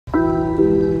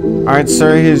Alright,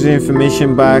 sir, here's your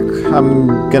information back. I'm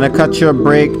gonna cut you a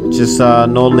break. Just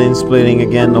no lane splitting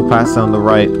again, no pass on the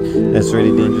right. That's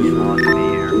really dangerous.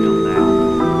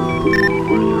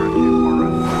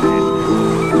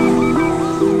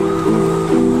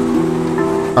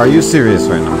 Are you serious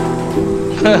right now?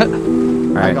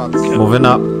 Alright, moving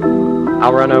up.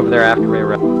 I'll run over there after we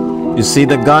run. You see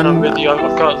the gun? Not really,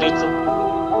 I've got little.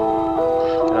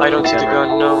 I don't see the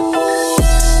gun, no.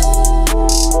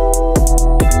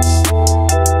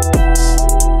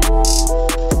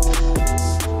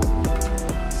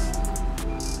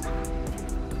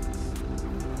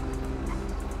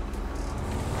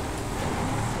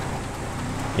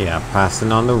 Yeah,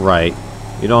 passing on the right.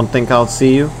 You don't think I'll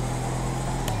see you?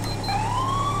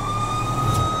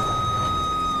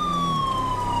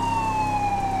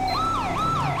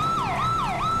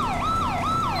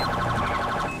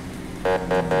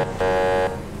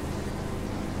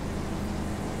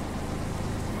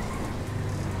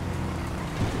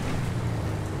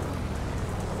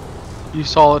 You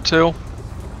saw it too?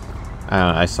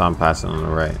 I saw him passing on the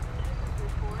right.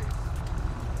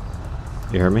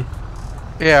 You heard me?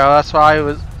 Yeah, that's what I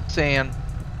was saying.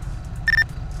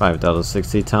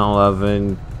 5.60,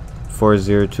 1011,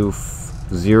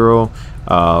 4020,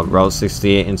 Route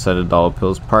 68 inside the Dollar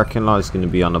Pills parking lot. It's going to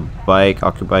be on a bike,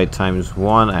 occupied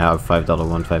 ×1. I have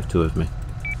 5.152 with me.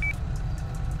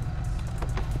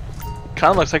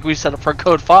 Kinda looks like we set up for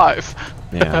code 5.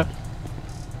 Yeah.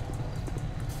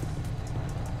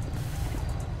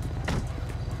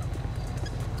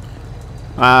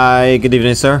 Hi, good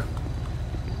evening, sir.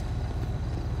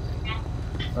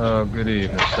 Good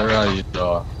evening, sir. How you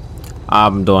doing?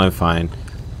 I'm doing fine.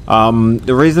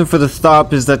 The reason for the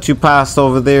stop is that you passed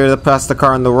over there, past the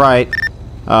car on the right.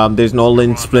 There's no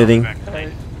lane splitting.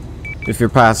 If you're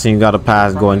passing, you gotta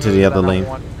pass, go into the other lane.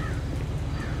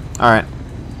 Alright.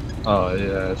 Oh,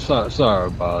 yeah. Sorry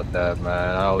about that,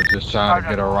 man. I was just trying to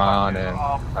get around, and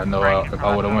I know if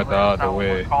I would have went the other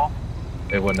way,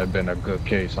 it wouldn't have been a good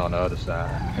case on the other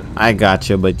side. I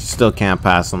gotcha, but you still can't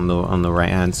pass on the right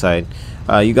hand side.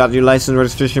 You got your license,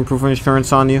 registration, proof of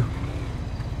insurance on you?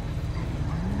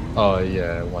 Oh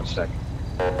yeah, 1 second.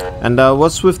 And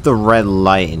what's with the red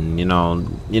lighting? You know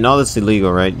that's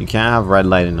illegal, right? You can't have red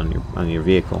lighting on your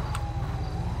vehicle.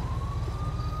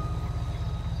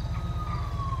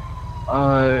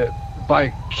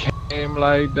 Bike came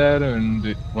like that, and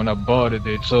when I bought it,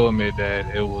 they told me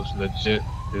that it was legit.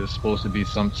 It was supposed to be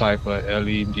some type of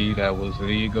LED that was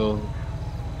legal,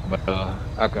 but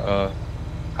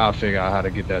I'll figure out how to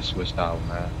get that switched out,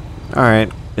 man. All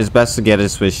right, it's best to get it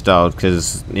switched out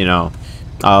because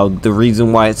the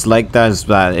reason why it's like that is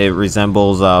that it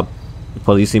resembles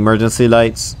police emergency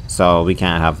lights, so we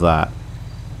can't have that.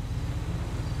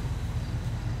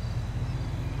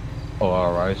 Oh,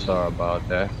 all right. Sorry about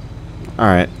that. All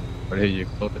right. But here you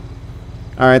go.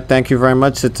 All right. Thank you very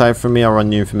much. Sit tight for me. I'll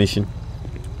run your information.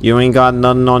 You ain't got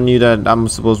nothing on you that I'm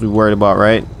supposed to be worried about,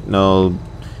 right? No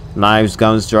knives,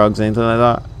 guns, drugs, anything like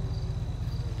that?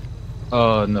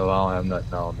 Oh, no, I don't have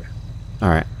nothing on me.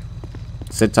 Alright.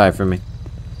 Sit tight for me.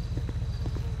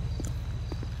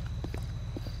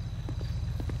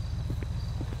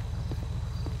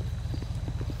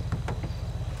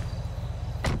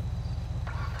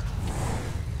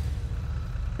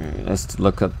 Alright, let's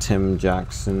look up Tim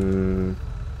Jackson.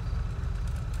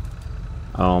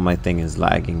 Oh, my thing is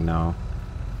lagging now.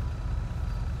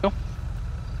 Oh.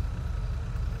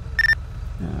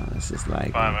 Yeah, this is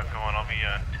lagging. 5, I'm going, I'll be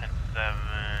 10-7.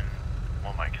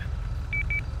 Oh my god.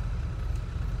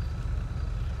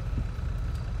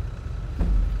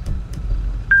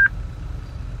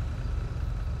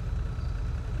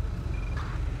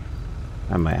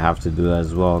 I might have to do that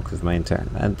as well because my internet.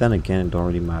 And then again, it don't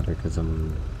really matter because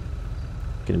I'm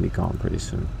gonna be gone pretty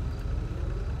soon.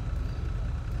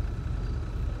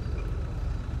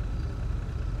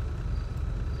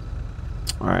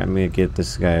 Alright, I'm gonna give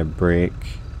this guy a break.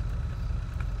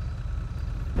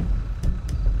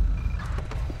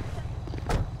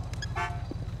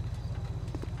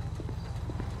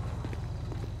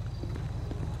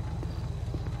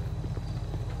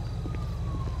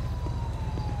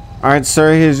 Alright,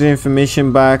 sir, here's your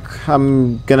information back.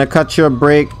 I'm gonna cut you a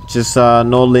break. Just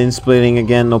no lane splitting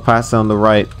again, no passing on the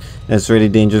right. It's really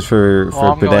dangerous for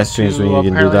pedestrians when you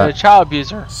can do that. A child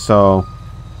abuser. So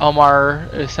Omar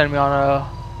sent me on a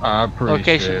I appreciate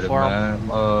location it, for man.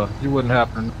 You wouldn't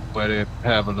happen to know where they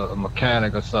have a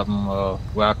mechanic or something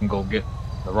where I can go get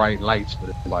the right lights for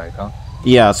the bike, huh?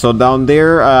 yeah, so down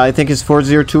there, I think it's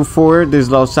 4024. There's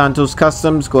Los Santos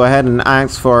Customs. Go ahead and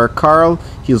ask for Carl.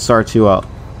 He'll sort you out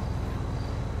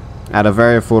at a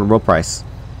very affordable price.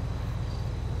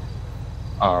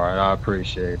 Alright, I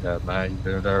appreciate that, man. You've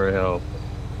been very helpful.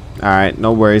 Alright,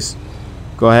 no worries.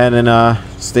 Go ahead and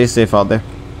stay safe out there.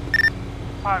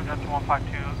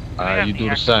 5-152. You do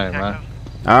the same, man.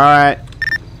 Alright.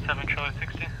 7 Charlie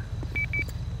 60.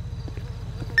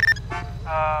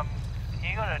 Can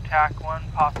you go to attack 1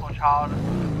 possible child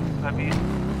abuse?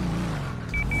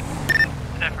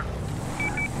 Different.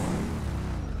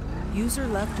 User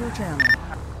left your channel.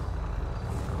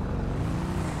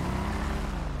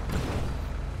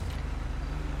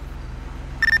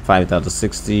 Five out of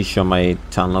 60. Show my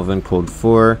town loving code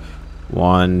 4.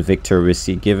 1 Victor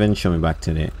receipt given. Show me back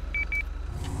today.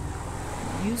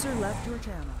 User left your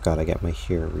channel. Gotta get my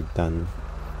hair redone.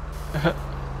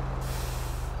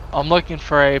 I'm looking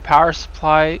for a power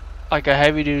supply, like a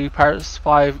heavy duty power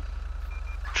supply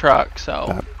truck,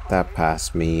 so. That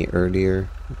passed me earlier.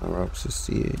 I'm up to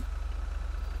see it.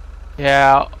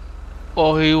 Yeah.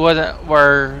 Well, he wasn't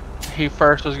where he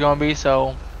first was going to be,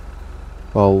 so.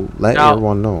 Well, let No. Air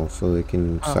 1 know so they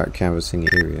can start canvassing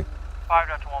the area.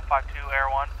 5-152, Air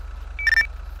 1.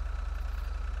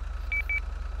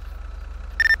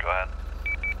 Go ahead.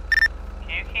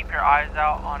 Can you keep your eyes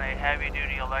out on a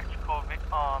heavy-duty electrical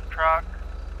truck?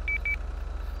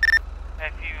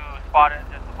 If you spot it,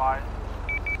 just advise.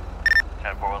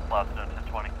 10-4, what's the last note,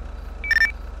 1020?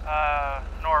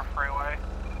 North Freeway.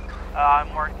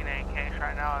 I'm working a case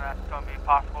right now, and that's going to be a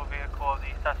possible vehicle of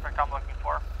the suspect I'm looking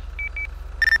for.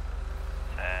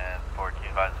 10-4, can you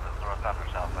advise if it's northbound or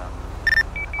southbound?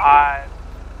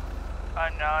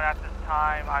 Unknown at this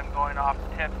time. I'm going off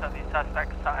tips of the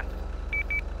suspect's son.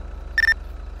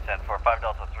 10-4, 5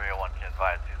 Delta 301, can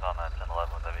advise he's on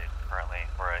 1011 with a vehicle currently.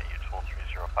 We're at U-Tool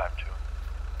 3052.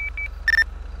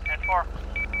 10-4,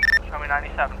 show me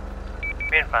 97.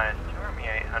 Be advised, 2RME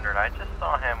 800, I just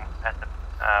saw him at the,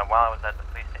 while I was at the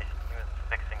police station. He was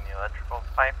fixing the electrical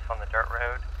pipes on the dirt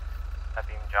road. That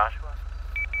being Joshua.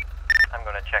 I'm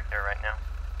going to check there right now.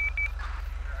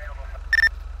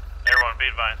 Everyone, be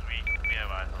advised, we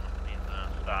have eyes on him. He's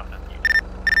stopped at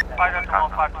U-Tool. 5 Delta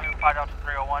 152, 5 Delta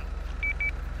 301.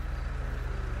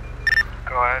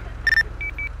 Go ahead.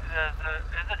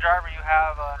 Is the driver you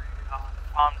have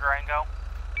Tom Durango?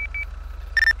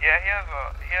 Yeah, he has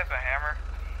a hammer.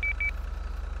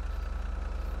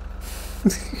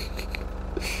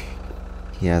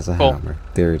 He has a Cool. hammer.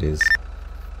 There it is.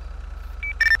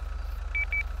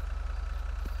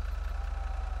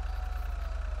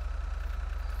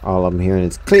 All I'm hearing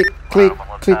is click, click,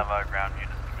 Let's click. have ground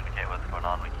units communicate what's going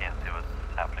on. We can't see what's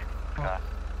happening.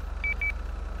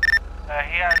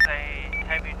 He has a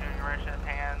heavy duty wrench in his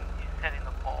hand. He's hitting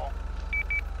the pole.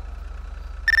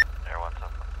 There, what's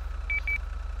up?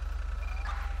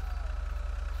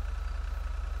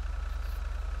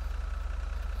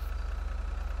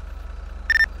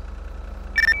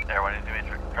 There, when he's going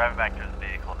to be driving back to his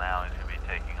vehicle now, he's going to be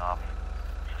taking off.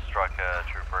 Just struck a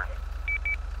trooper.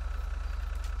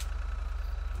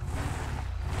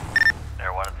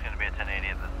 There, one, it's going to be a 1080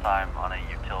 at this time on a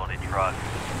utility truck.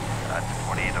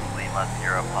 28 of Lima,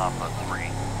 Sierra Papa 3.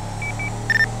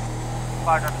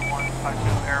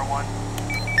 5-152, Air 1.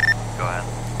 Go ahead.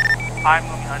 I'm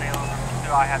moving unable to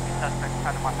pursue. I have the suspect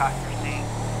inside of my passenger seat.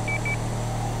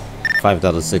 5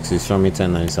 out of 60. Show me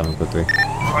 1097 for 3. Air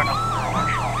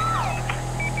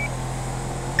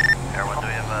 1, do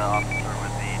we have an officer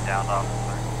with the downed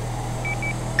officer?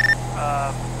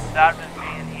 That was me,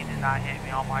 and he did not hit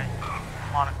me on my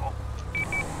monocle.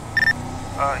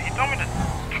 He told me to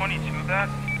 22 that.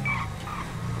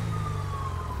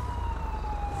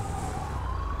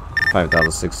 5 out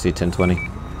of 60, 1020.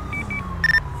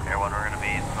 Air 1, we're going to be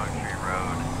in Smoke Tree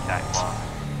Road, Catwalk,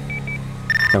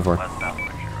 10-4. westbound Smoke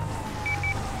Tree Road.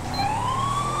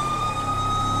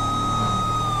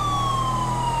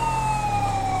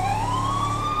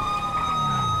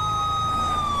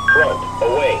 Front,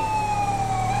 away.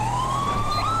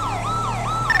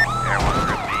 Air 1, we're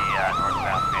going to be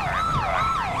northbound Panorama Drive,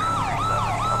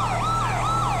 3037, coming up to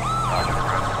Joshua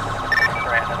Road.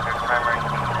 Right, that's our primary.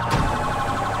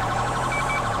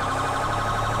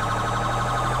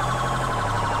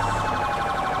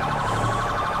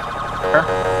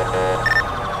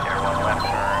 Air 1, left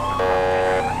turn,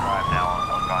 Panorama Drive, now on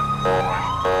Algonquin Boulevard.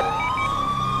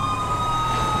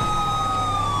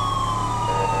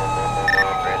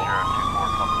 Bridge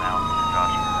 024 coming out to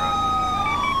Joshua Road.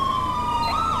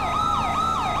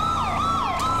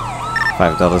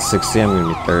 5 out of 60. I'm gonna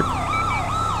be third. This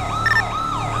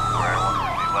is where Air 1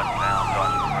 will be westbound,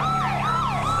 Joshua Road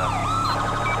 3027.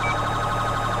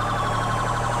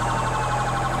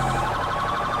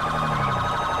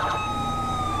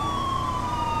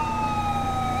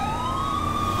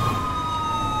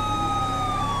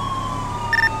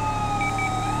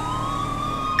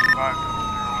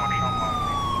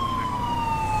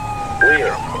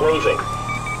 Closing.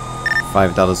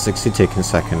 $5.60 taking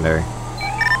secondary.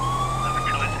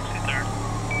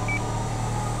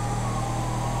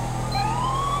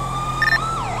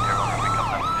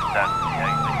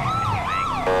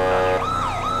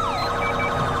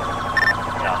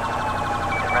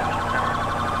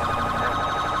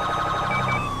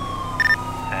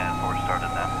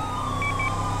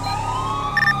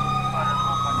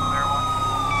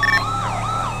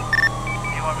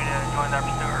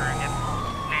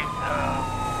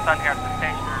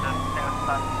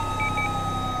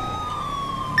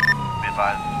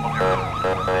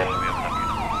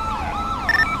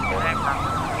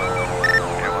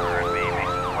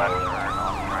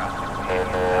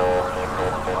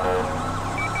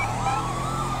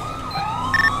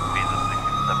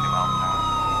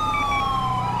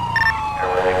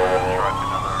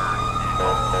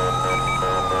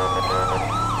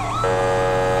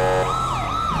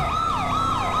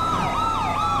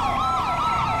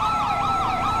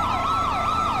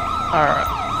 Alright.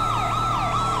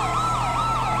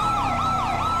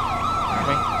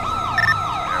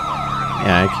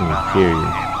 Yeah, I can hear you.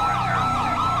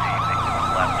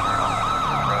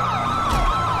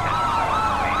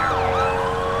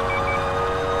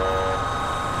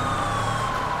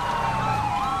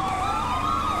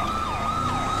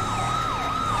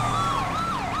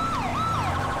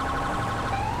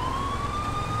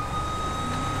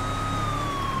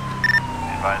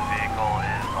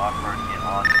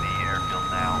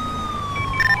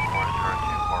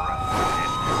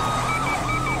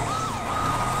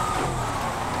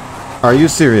 Are you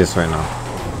serious right now?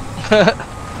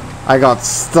 I got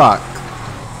stuck.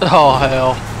 Oh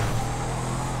hell.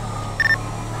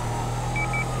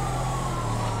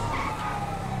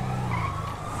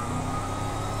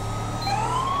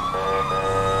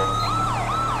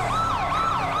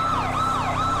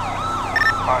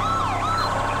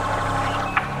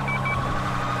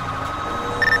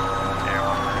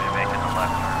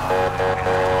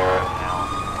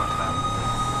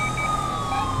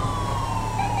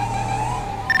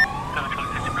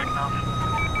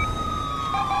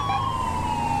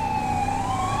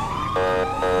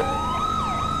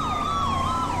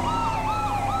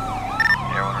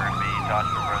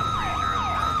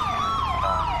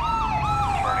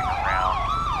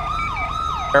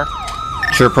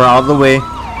 Trooper out of the way.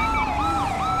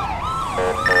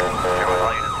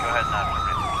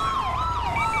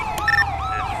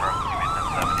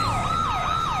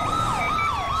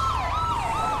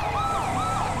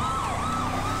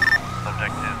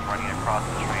 Subject is running across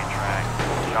the train track.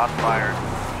 Shots fired.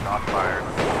 Shots fired.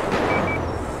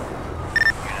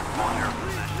 Units hold your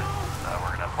position.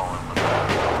 We're gonna pull in with that.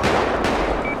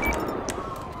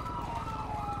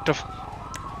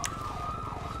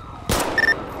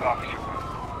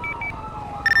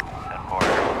 10-4.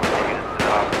 Units to the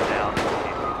office down.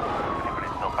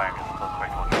 Anybody's still firing, still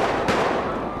quick.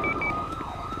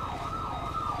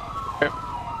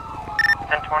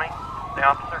 10-20. The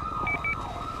officer.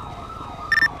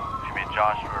 Should be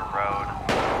Joshua Road.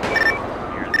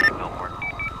 Near the billboard.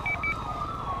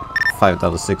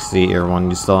 $5.60 Air 1,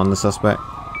 you still on the suspect?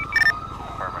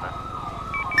 Affirmative.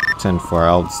 10-4,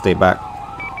 I'll stay back.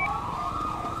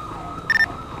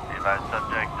 The advised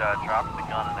subject dropped the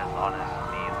gun and is on his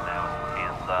knees now with his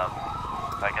hands up.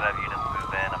 If I could have units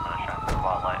move in, I'm going to shine the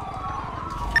spotlight.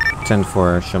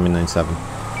 10-4, show me 9-7.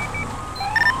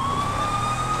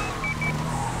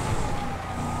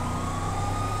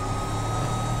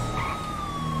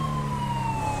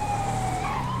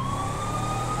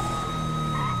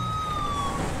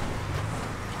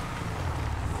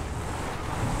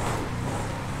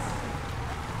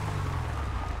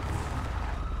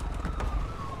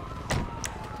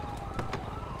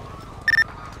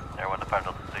 There went to 5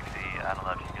 to 60. I don't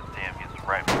know if you can see him. He's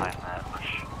right behind that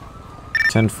bush.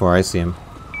 10-4, I see him.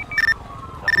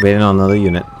 Waiting on another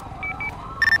unit.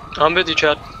 I'm with you,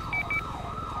 Chad.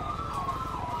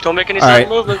 Don't make any Alright.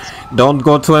 sudden movements. Don't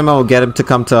go to him, I will get him to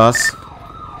come to us.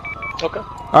 Okay.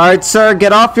 Alright, sir,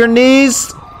 get off your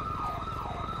knees.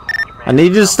 I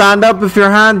need you to stand up with your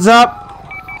hands up.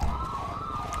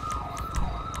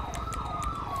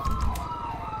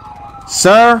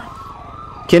 Sir,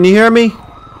 can you hear me?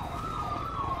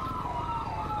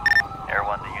 Air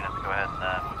 1, the units, go ahead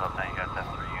and move up now. You guys have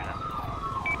 3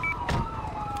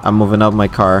 units. I'm moving up my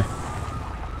car.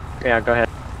 Yeah, go ahead.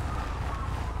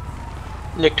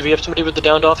 Nick, do we have somebody with the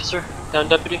downed officer? Downed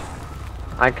deputy?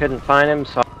 I couldn't find him,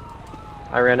 so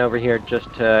I ran over here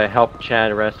just to help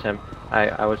Chad arrest him.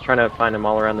 I was trying to find him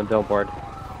all around the billboard.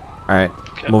 Alright,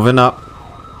 Okay. moving up.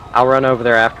 I'll run over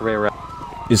there after we arrest.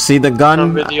 You see the I'm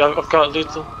gun? with you. I've got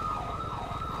lethal.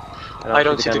 I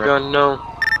don't see the gun, no.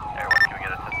 Everyone, can we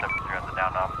get a system through the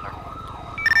downed officer?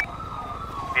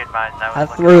 Be advised, I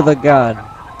threw the gun.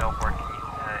 Billboard,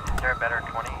 is there a better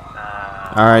 20?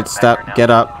 Alright, step, get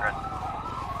up.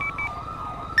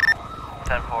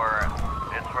 10-4,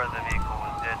 it's where the vehicle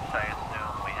was ditched. I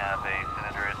assume we have a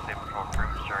Senator State Patrol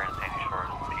cruiser and Sandy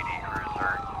Shores PD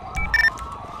cruiser.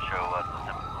 Show us the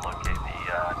system to locate the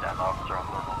downed officer on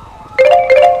thermal.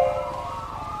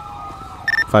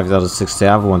 5060,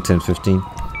 I have 11015.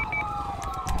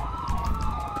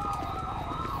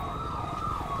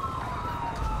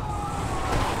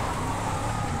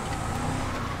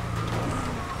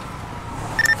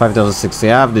 $5.60, I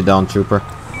have the down trooper.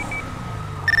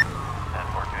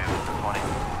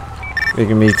 We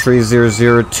can be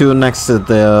 3002 next to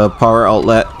the power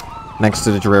outlet, next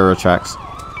to the railroad tracks. 7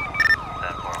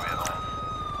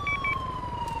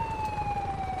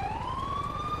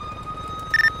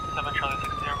 Charlie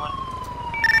 601.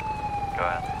 Go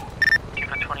ahead.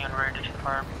 Keep a 20 on rear, ditching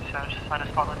fire. Find a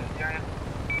spotlight in the area.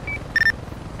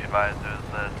 Be advised, it was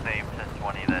the same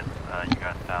 1020 that you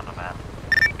guys found him at.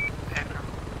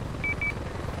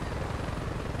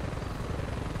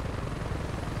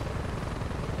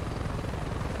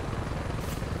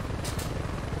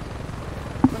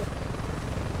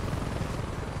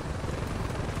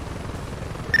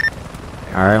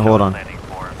 Alright, hold on. Would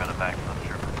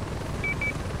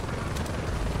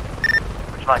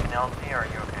you like an LC or are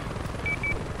you okay?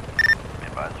 Be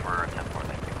advised, we're 10-4,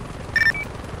 thank you.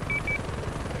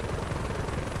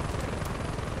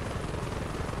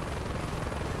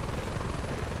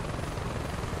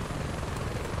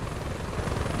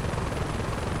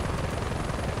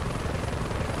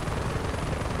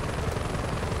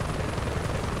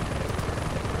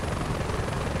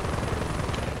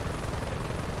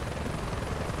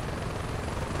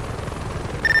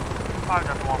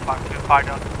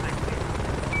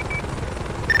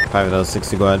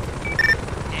 $5.60, go ahead.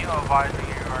 You advise you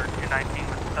are 219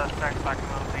 with the suspect, so I can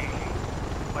move the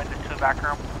witness to the back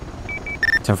room.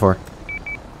 10-4.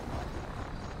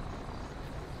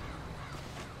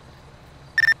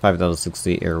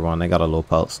 $5.60, Air 1, I got a low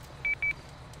pulse.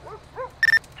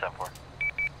 10-4.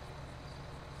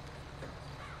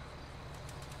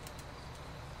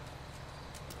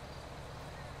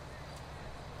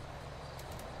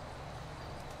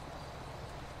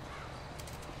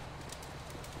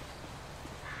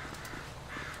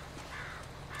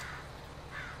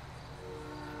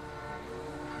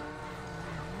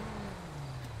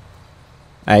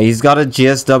 He's got a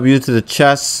GSW to the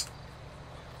chest.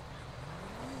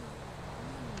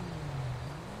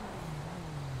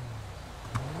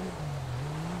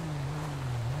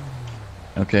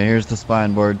 Okay, here's the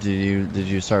spine board. Did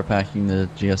you start packing the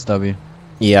GSW?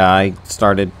 Yeah, I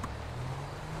started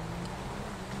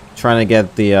trying to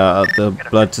get the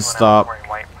blood to stop.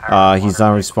 He's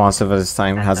unresponsive at this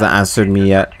time. Hasn't answered me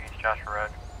yet.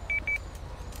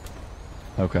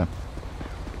 Okay.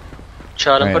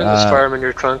 Chad, I'm Right, putting this fireman in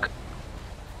your trunk.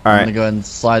 I'm Alright. gonna go ahead and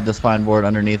slide the spine board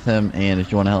underneath him, and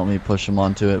if you want to help me push him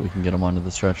onto it, we can get him onto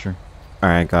the stretcher.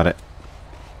 Alright, got it.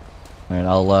 Alright,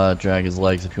 I'll drag his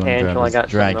legs if you want to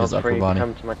drag his upper body.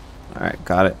 Alright,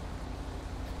 got it.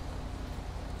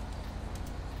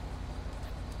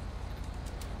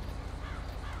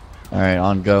 Alright,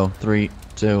 on go. 3,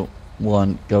 2,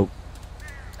 1, go.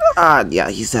 Ah,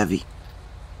 yeah, he's heavy.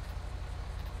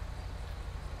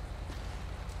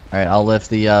 Alright, I'll lift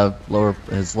the lower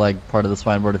his leg part of the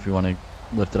spine board if you want to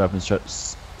lift it up and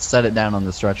set it down on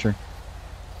the stretcher.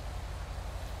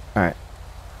 Alright.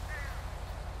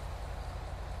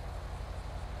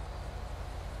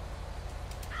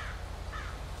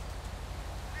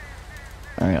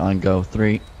 Alright, on go.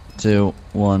 3, 2,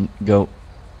 1, go.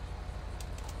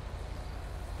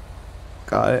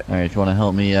 Got it. Alright, if you want to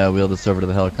help me wheel this over to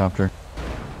the helicopter.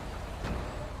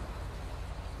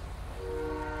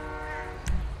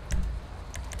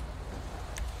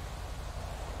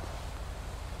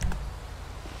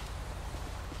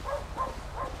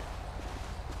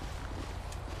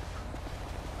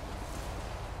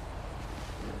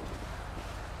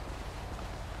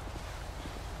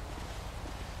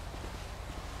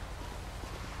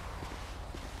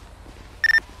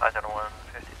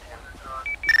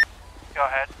 Go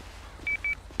ahead.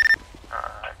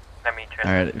 Let me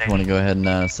Alright, if you want to go ahead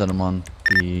and set him on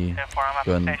the...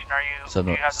 Go ahead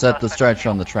and set the stretcher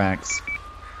on the tracks.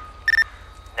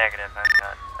 Negative, I've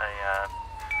got a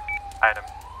item.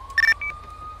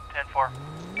 10-4.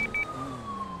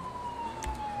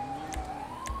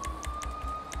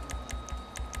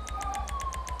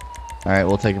 Alright,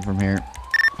 we'll take it from here.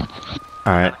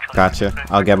 Alright, gotcha.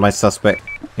 I'll get my suspect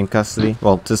in custody.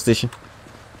 Well, to the station.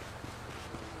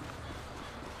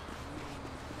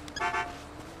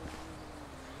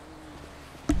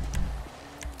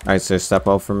 Alright, sir, step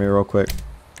out for me real quick.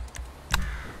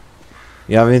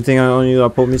 You have anything on you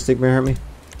that pulled me, stick me, hurt me?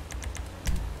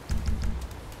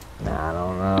 Nah, I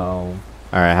don't know.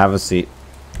 Alright, have a seat.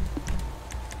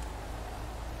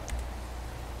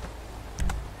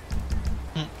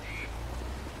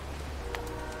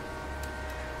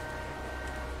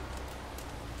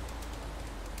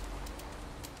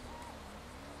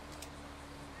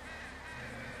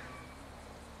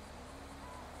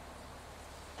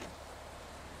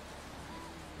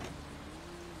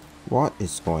 What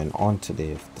is going on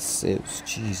today with the sieves?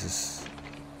 Jesus.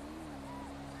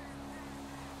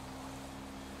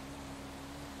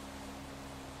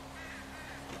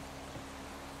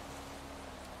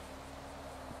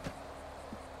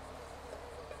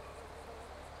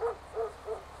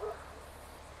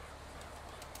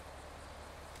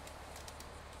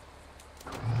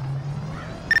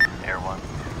 Air 1.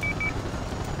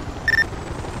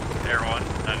 Air 1.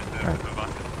 Move on.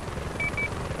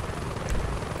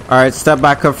 Alright, step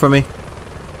back up for me.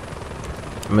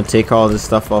 I'm gonna take all this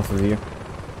stuff off of you.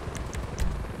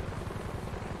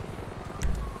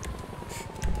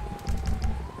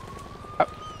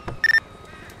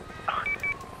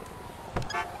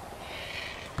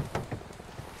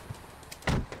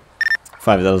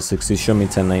 $5.60. Show me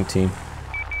 1019.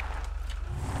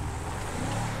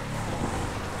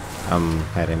 I'm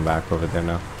heading back over there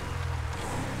now.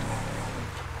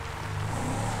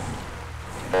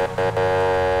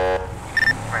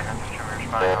 Right, I'm just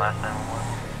responding to last 911.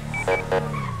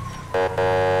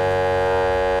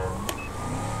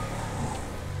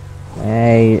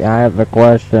 Hey, I have a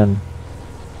question.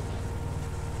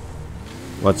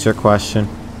 What's your question?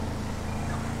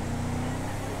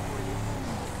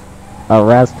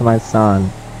 Arrest my son.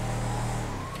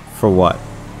 For what?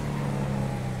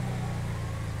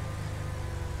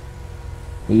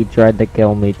 He tried to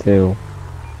kill me too.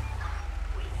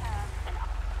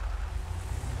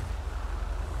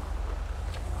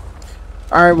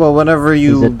 Alright, well, whenever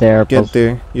you He's a terrible- get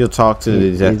there, you'll talk to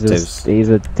the detectives. He's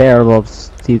a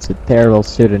terrible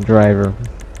student driver.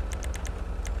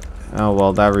 Oh,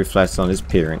 well, that reflects on his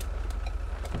peering.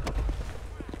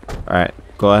 Alright,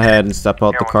 go ahead and step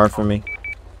out the car for me.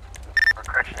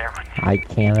 Correction, Air 1. I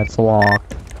can't, it's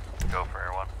locked. Go for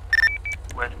Air 1.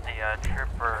 With the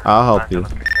trooper. I'll help you.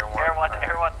 Air 1,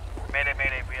 Air 1. Mayday,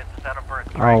 mayday, we have to set up bird.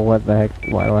 Oh, what the heck?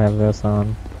 Why do I have this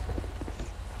on?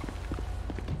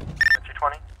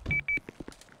 220.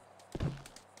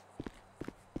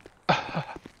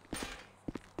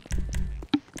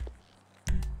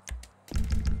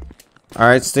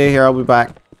 Alright, stay here, I'll be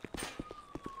back.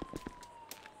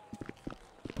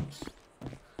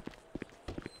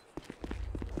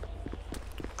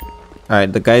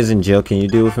 Alright, the guy's in jail. Can you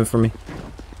deal with him for me?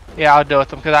 Yeah, I'll deal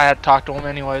with him because I had to talk to him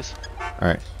anyways.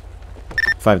 Alright.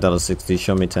 $5.60.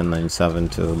 Show me 1097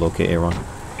 to locate Aaron.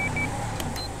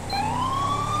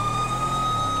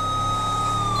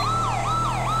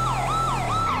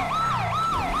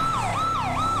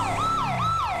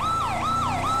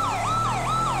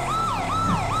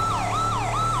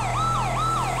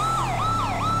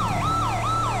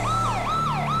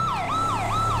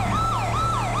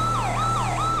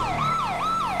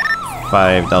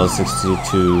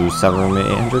 $5.60 to 7 room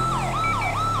 800.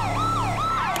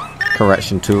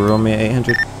 Correction, 2 room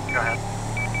 800. Go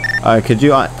ahead. Could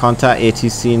you contact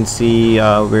ATC and see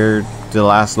where the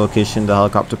last location the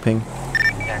helicopter ping?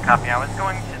 Yeah, copy. I was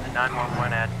going to the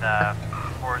 911 at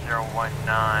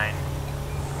 4019.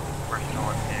 We're still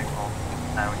in vehicle.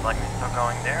 Would you like me still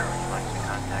going there, or would you like me to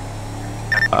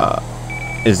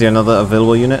contact? Is there another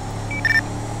available unit?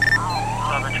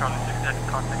 7 Charlie 6X,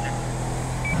 contact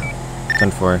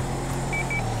 10-4.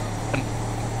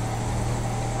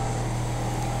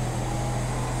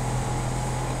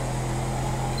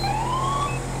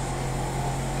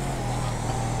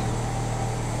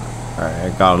 Alright, I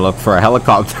gotta look for a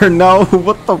helicopter. No,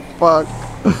 what the fuck?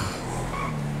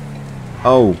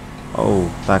 Oh,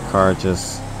 that car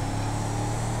just...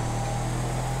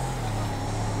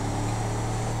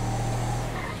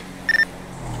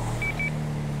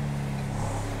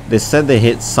 They said they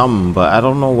hit some, but I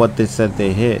don't know what they said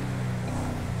they hit.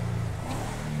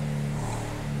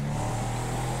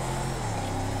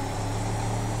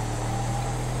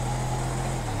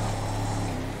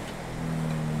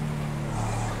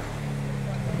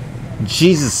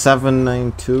 Jesus,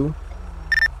 792.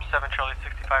 7 Charlie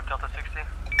 65 Delta 60.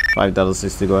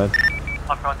 $5.60, go ahead.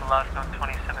 I'll go with the last note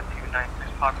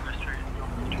 27296 Popular Street.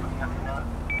 You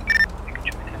can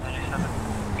shoot me 1097.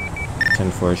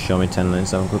 10-4, show me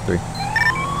 1097, code 3.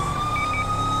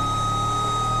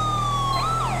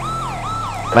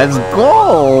 Let's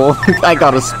go! I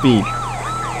got a speed.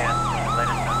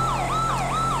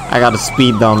 I got a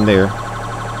speed down there.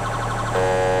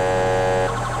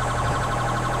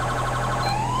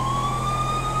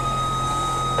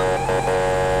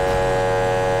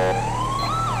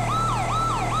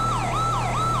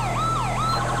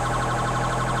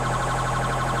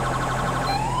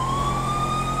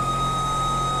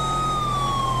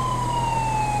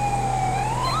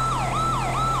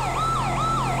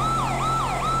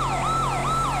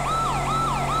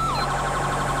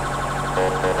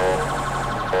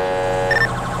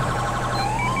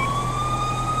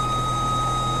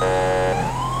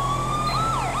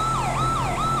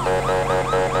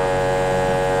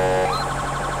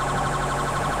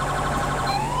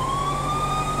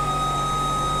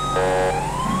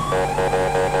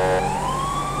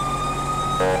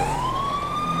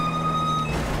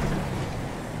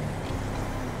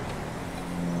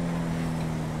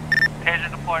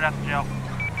 Taser deployed at the jail.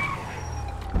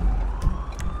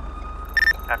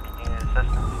 Copy, needed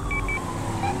assistance.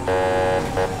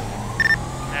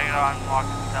 Negative, I'm locked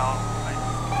in the cell.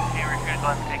 He refused to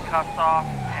let me take cuffs off,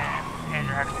 and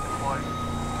taser had to be deployed.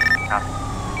 Copy.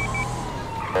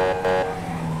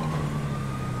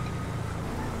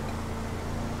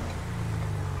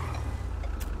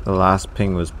 The last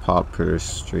ping was Poplar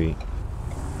Street.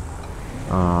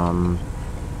 Hi,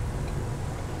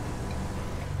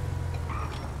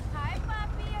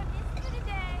 Poppy. I missed you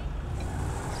today.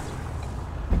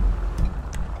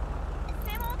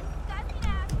 Same old disgusting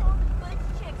asshole with butch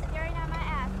chick staring at my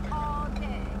ass all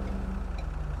day.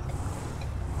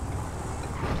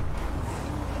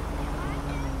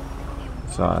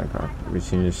 So I got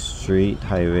between the street,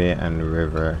 highway, and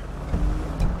river.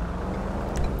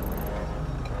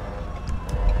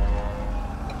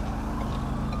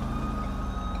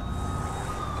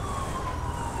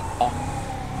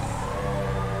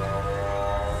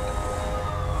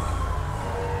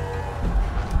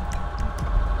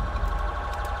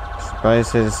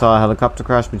 Surprise says I saw a helicopter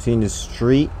crash between the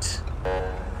street,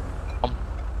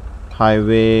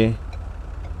 highway.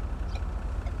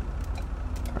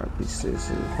 RP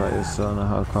says probably still on a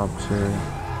helicopter.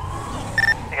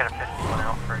 They got a 51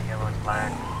 out for a yellow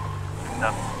flag.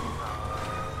 Stuff.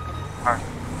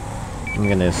 I'm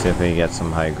gonna see if I can get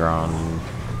some high ground and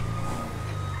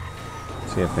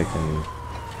see if I can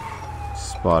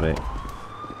spot it.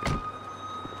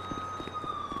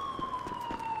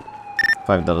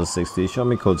 $5.60. Show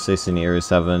me code 6 in area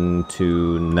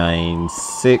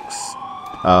 7296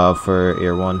 for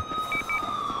Air 1.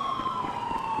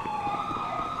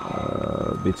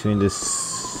 Between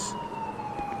this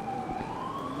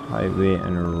highway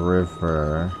and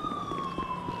river.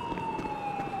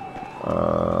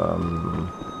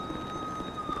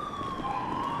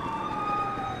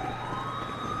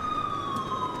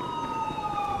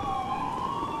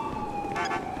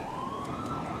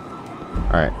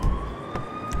 Alright.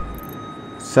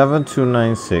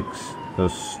 7296. So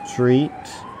street,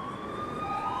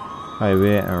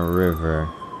 highway, and river.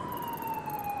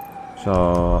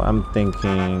 So I'm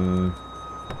thinking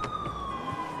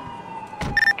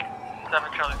 7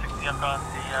 Charlie 60 up on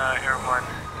the Air 1.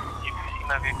 You can see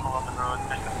my vehicle on the road.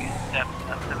 There's going to be steps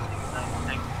at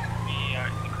 1796 to be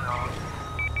in the canal.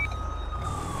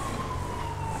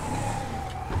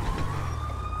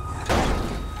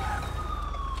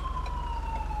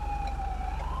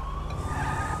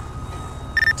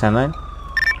 $10.9.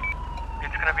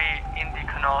 It's going to be in the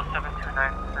canal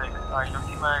 7296. You'll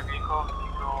see my vehicle. You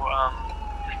go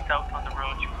just south on the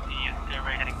road. You can see a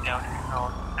stairway heading down to the canal.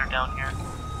 They're down here.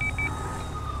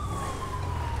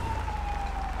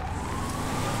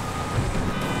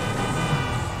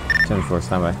 $10.4,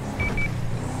 standby.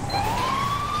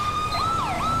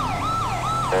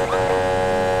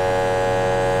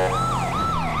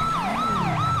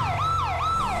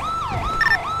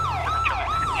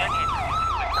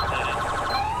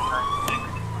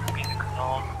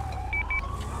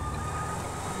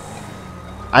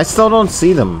 I still don't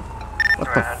see them.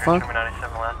 What the fuck?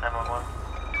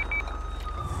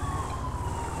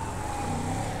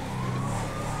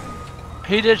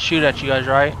 He did shoot at you guys,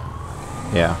 right?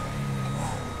 Yeah.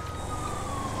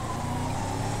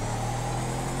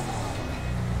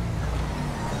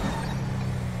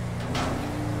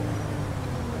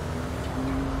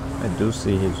 I do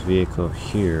see his vehicle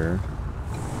here.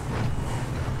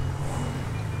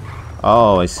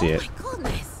 Oh, I see it.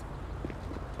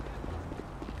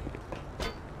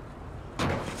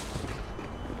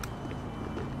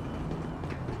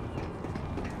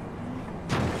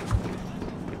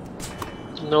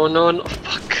 No, no, no,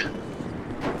 fuck.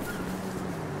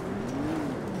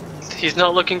 He's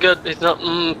not looking good. He's not,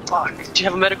 fuck. Do you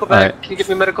have a medical bag? Right. Can you give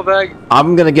me a medical bag?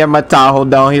 I'm gonna get my Tahoe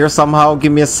down here somehow.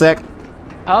 Give me a sec.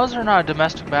 How is there not a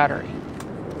domestic battery?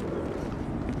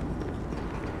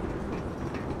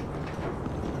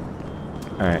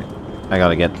 Alright. I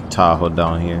gotta get the Tahoe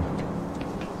down here.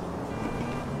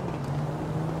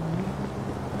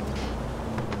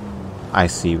 I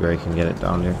see where I can get it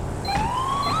down there.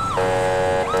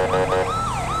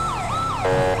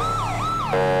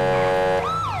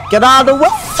 Get out of the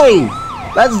way!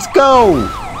 Let's go!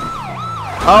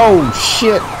 Oh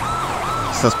shit!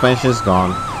 Suspension's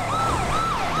gone.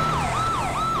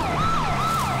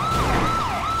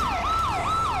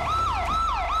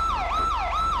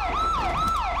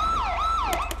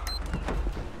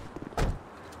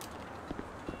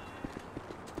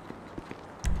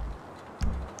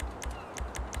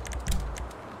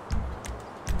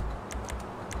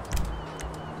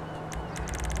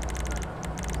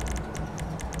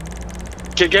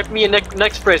 Get me a neck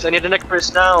brace. I need a neck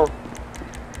brace now.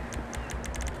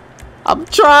 I'm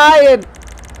trying!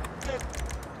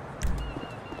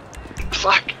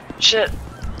 Fuck. Shit.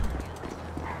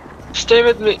 Stay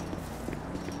with me.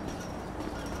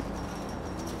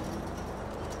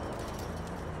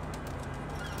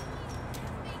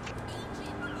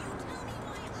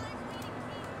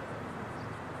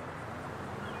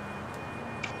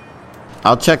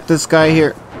 I'll check this guy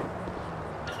here.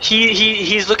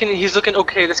 He's looking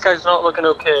okay. This guy's not looking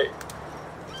okay.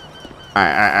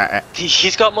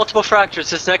 He's got multiple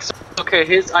fractures. His neck's okay.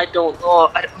 His I don't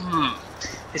know.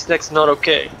 His neck's not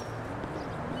okay.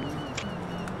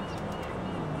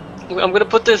 I'm gonna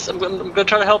put this. I'm gonna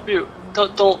try to help you.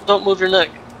 Don't move your neck.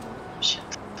 Shit.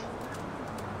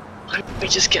 Let me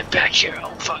just get back here.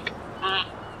 Oh fuck.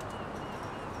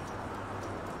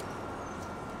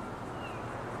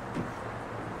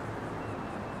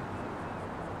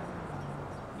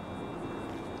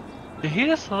 Did he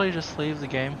just literally just leave the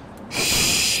game?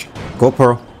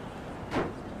 GoPro.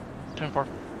 10-4.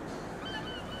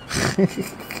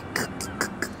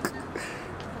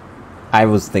 I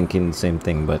was thinking the same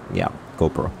thing, but yeah,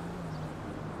 GoPro.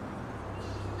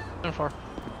 10-4.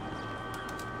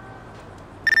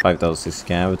 5006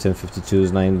 scan, 1052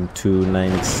 is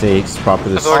 9296.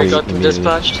 Property I've already street. got them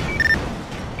dispatched.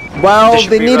 Well,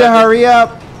 they need to hurry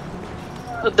up.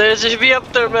 They should be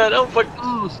up there, man. Oh fuck.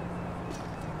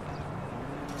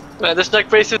 Man, this neck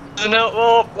brace isn't out.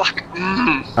 Oh fuck.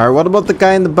 Alright, what about the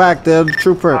guy in the back, the other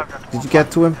trooper? Did you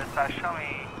get to him?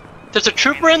 There's a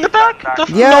trooper in the back?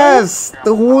 Yes!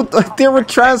 They were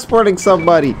transporting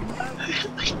somebody.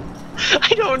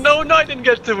 I don't know. No, I didn't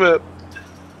get to him.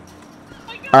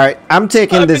 Alright, I'm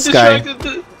taking this guy.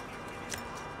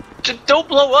 Don't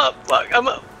blow up. Fuck, I'm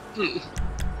up.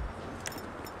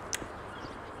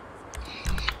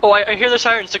 Oh, I hear the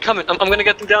sirens. They're coming. I'm gonna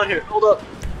get them down here. Hold up.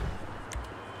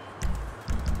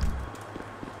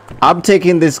 I'm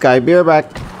taking this guy. Be right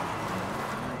back.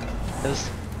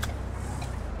 Yes.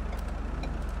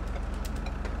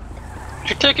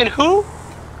 You're taking who?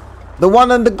 The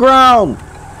one on the ground.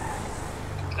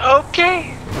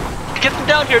 Okay. Get them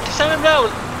down here. Send them down.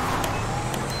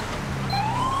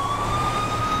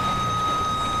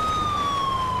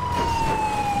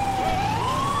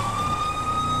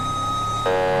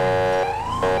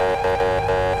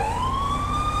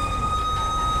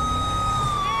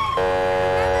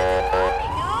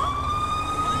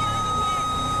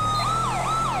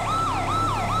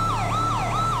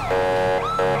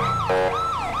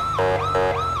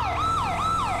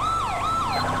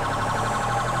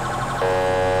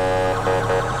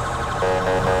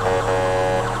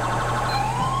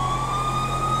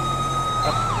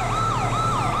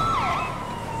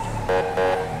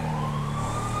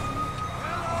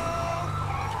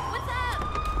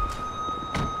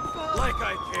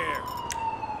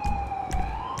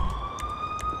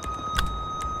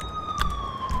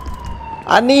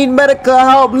 I need medical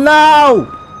help now!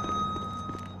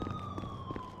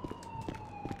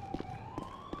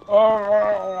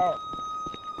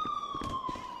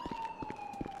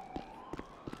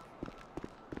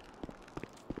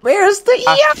 Where's the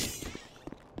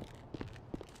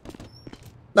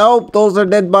Nope, those are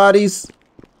dead bodies.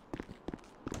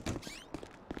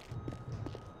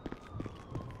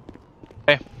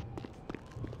 Okay.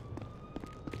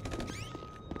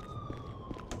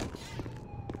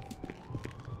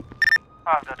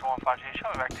 Delta 152, show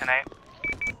me back tonight.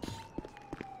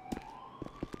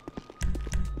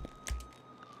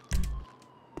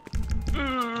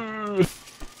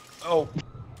 Oh.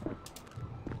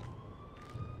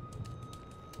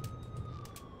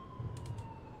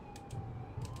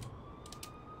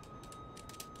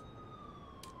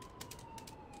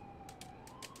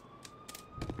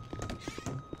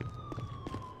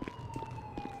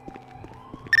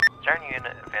 Is there any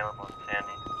unit available in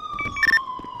Sandy?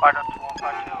 Delta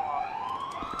 152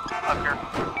 up here.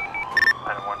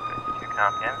 Item 152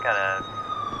 copy. I've got a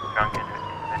drunk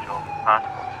individual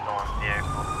possible stolen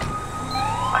vehicle.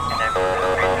 I can never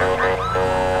research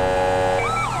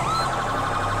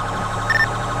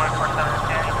 24/7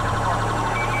 scanning.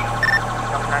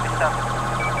 97.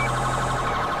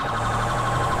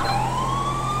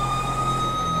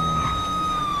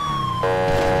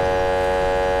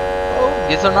 Oh,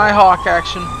 get some Nighthawk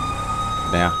action.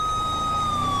 Yeah.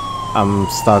 I'm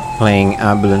stuck playing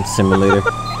Ambulance Simulator.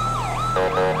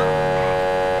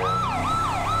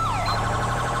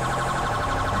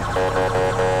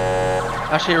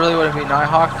 Actually, it really wouldn't be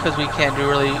Nighthawk because we can't do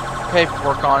really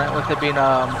paperwork on it with it being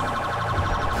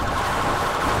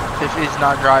if he's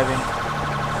not driving.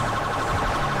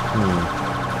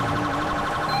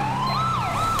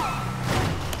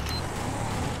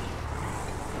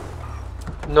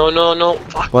 No.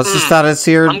 Fuck. What's the status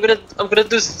here? I'm gonna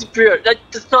do CPR.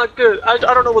 That's not good. I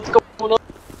don't know what's going on.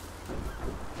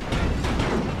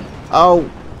 Oh.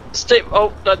 Stay.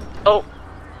 Oh.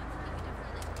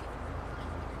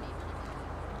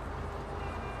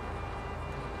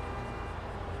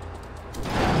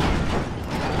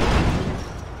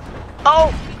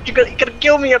 Oh! You're gonna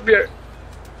kill me up here.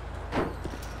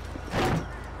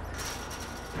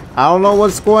 I don't know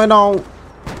what's going on.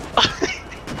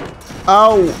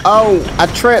 Oh, I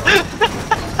tripped.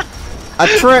 I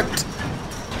tripped.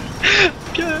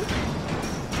 Good.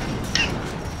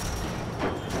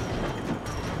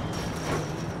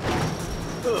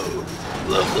 Oh,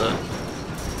 love that.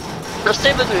 Now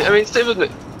stay with me. Stay with me.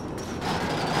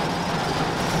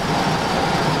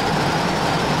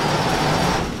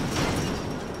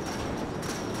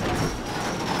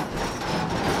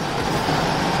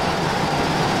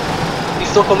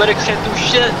 These local medics can't do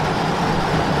shit.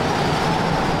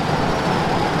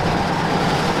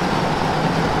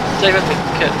 Stay with me,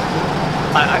 kid.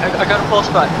 I got a pulse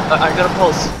back. I got a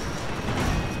pulse.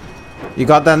 You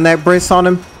got that neck brace on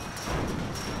him?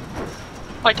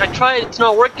 I tried, it's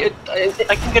not working.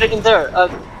 I can get it in there.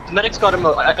 The medics got him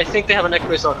out. I think they have a neck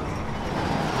brace on him.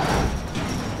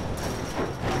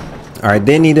 Alright,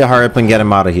 they need to hurry up and get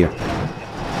him out of here.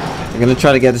 I'm gonna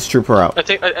try to get this trooper out. I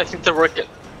think they're working.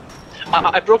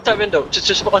 I broke that window.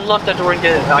 Just unlock that door and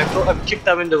get in. I kicked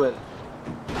that window in.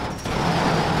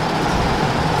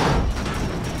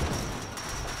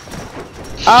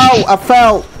 Ow! I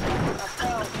fell!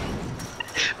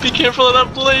 Be careful of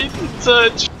that blade.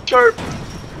 It's sharp.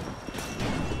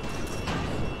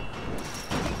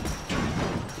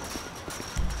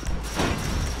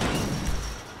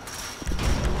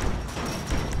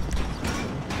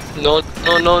 No,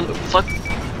 fuck.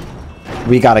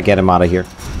 We gotta get him out of here.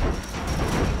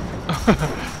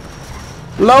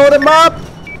 Load him up!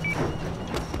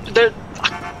 There.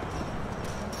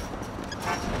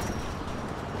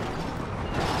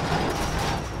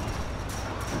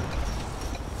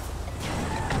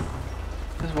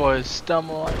 This boy is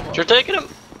stumbling. You're taking him.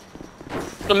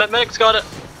 The medic's got it.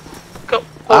 Go.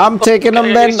 I'm taking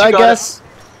him then, I guess.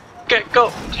 Okay,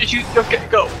 go. Okay,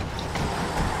 go.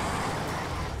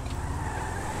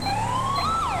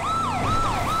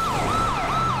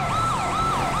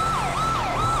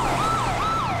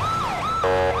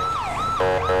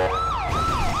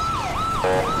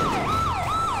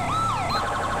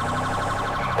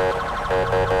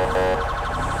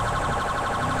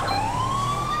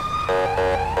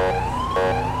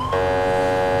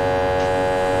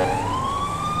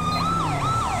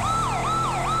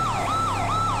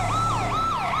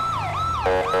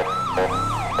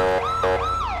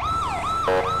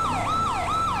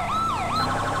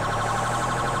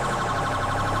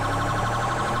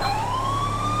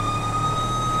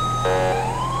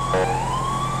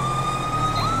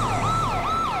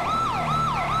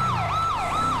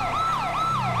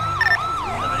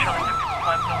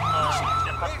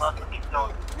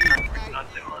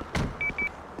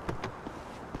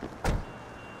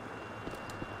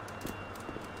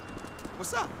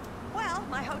 What's up? Well,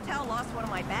 my hotel lost one of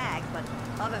my bags, but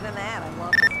other than that, I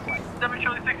love this place. 7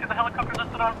 Charlie 6, the helicopter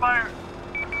listed on fire.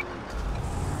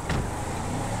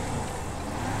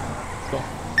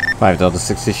 5 Delta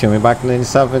 60, show me back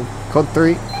 97, code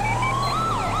 3.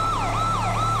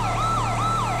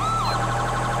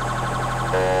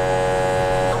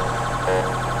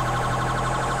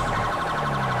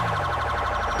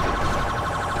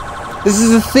 This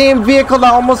is the same vehicle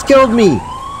that almost killed me!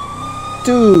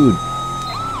 Dude!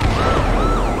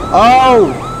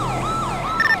 Oh!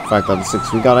 5 Delta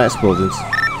 6, we got explosions.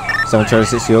 7 Charlie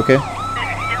 6, you okay?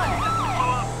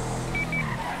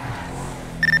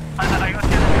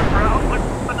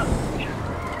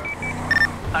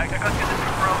 I got the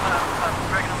trooper out, I'm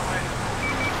dragging him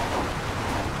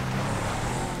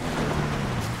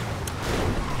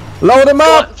Load him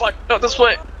up! Fuck, no, this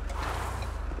way.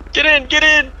 Get in, get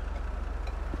in.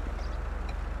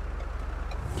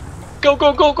 Go,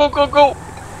 go, go, go, go, go.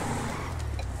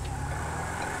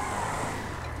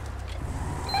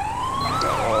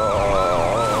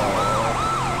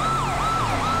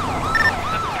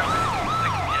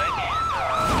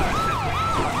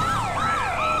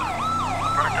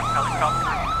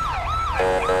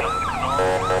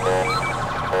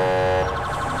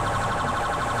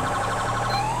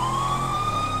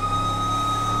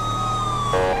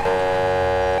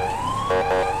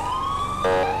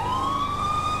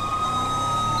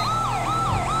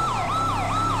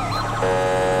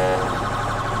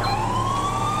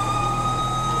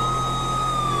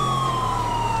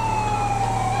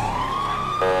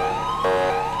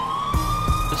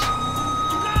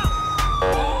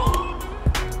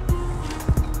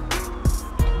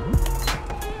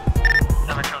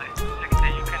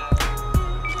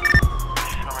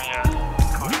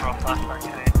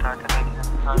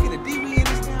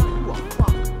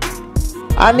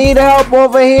 I need help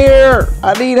over here!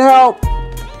 I need help!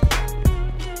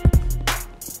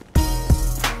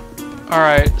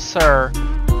 Alright, sir.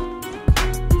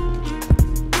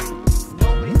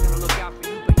 Nobody's gonna look out for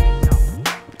you but yourself.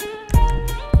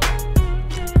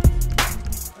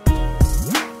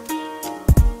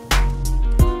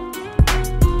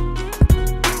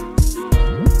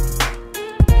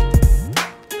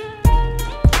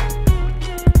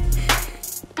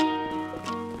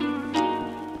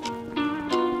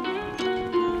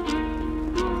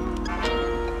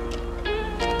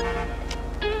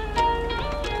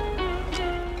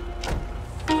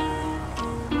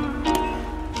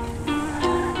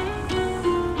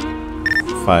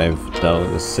 5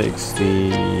 Delta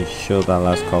 60. Show that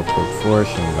last call code 4.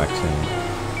 Showing vaccine.